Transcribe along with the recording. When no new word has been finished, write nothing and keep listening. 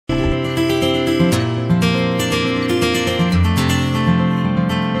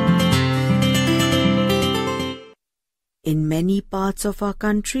In many parts of our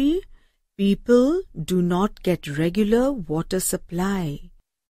country, people do not get regular water supply.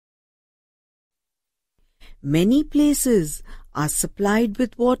 Many places are supplied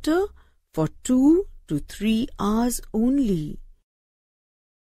with water for 2 to 3 hours only.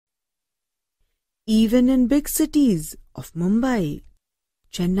 Even in big cities of Mumbai,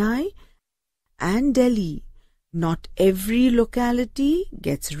 Chennai, and Delhi, not every locality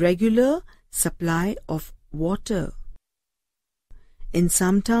gets regular supply of water. In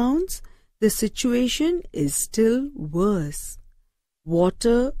some towns, the situation is still worse.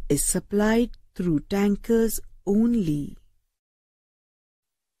 Water is supplied through tankers only.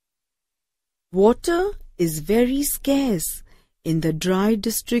 Water is very scarce in the dry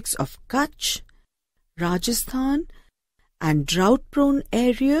districts of Kutch, Rajasthan, and drought-prone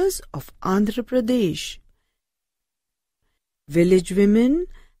areas of Andhra Pradesh. Village women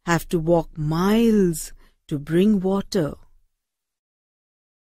have to walk miles to bring water.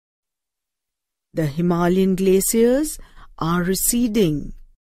 The Himalayan glaciers are receding,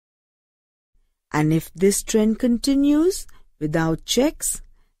 and if this trend continues without checks,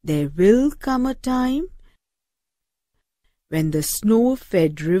 there will come a time when the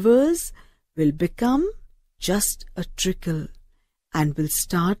snow-fed rivers will become just a trickle and will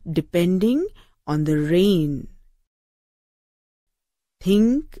start depending on the rain.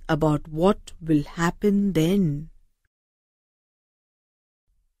 Think about what will happen then.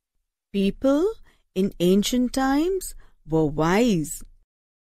 People in ancient times were wise.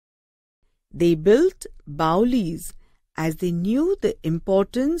 They built Baulies as they knew the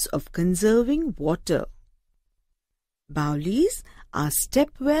importance of conserving water. Baulies are step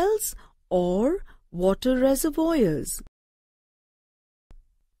wells or water reservoirs.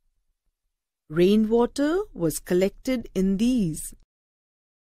 Rainwater was collected in these.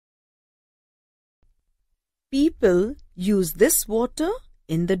 People use this water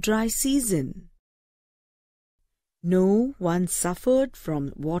in the dry season. No one suffered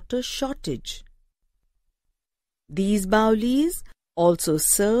from water shortage. These Baulies also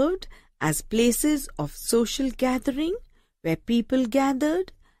served as places of social gathering where people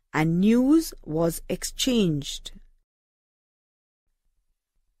gathered and news was exchanged.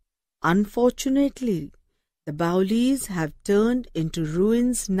 Unfortunately, the Baulies have turned into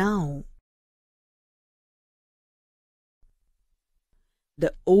ruins now.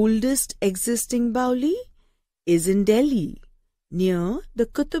 The oldest existing Bauli is in Delhi, near the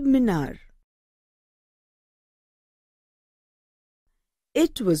Qutub Minar.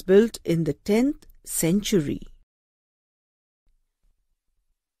 It was built in the 10th century.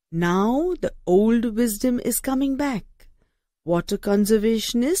 Now the old wisdom is coming back. Water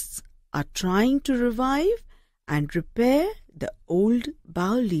conservationists are trying to revive and repair the old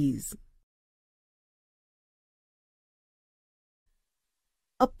Baulies.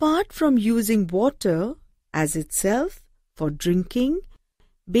 Apart from using water as itself for drinking,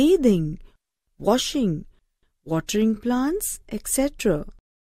 bathing, washing, watering plants, etc.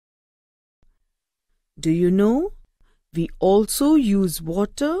 Do you know, we also use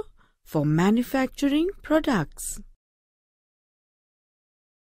water for manufacturing products.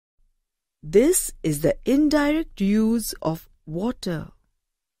 This is the indirect use of water.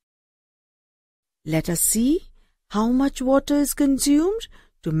 Let us see how much water is consumed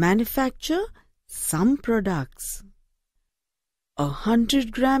to manufacture some products.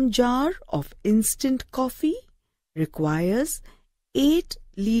 100-gram jar of instant coffee requires 8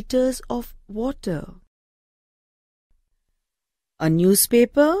 liters of water. A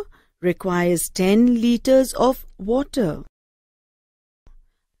newspaper requires 10 liters of water.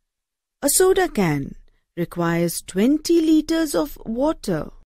 A soda can requires 20 liters of water.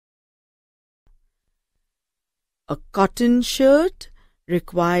 A cotton shirt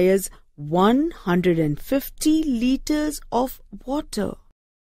requires 150 liters of water.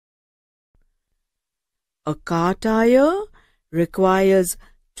 A car tire requires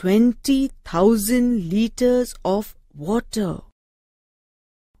 20,000 liters of water.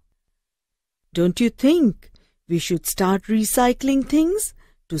 Don't you think we should start recycling things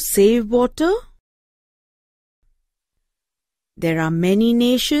to save water? There are many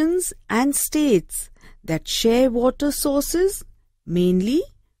nations and states that share water sources, mainly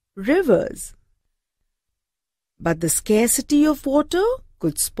rivers. But the scarcity of water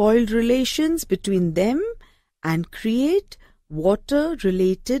could spoil relations between them and create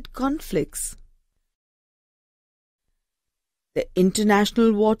water-related conflicts. The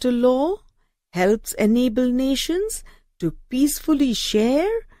international water law helps enable nations to peacefully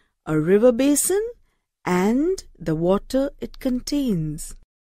share a river basin and the water it contains.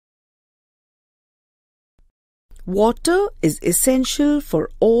 Water is essential for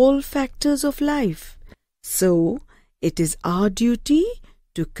all factors of life, so it is our duty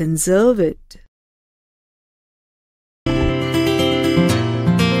to conserve it.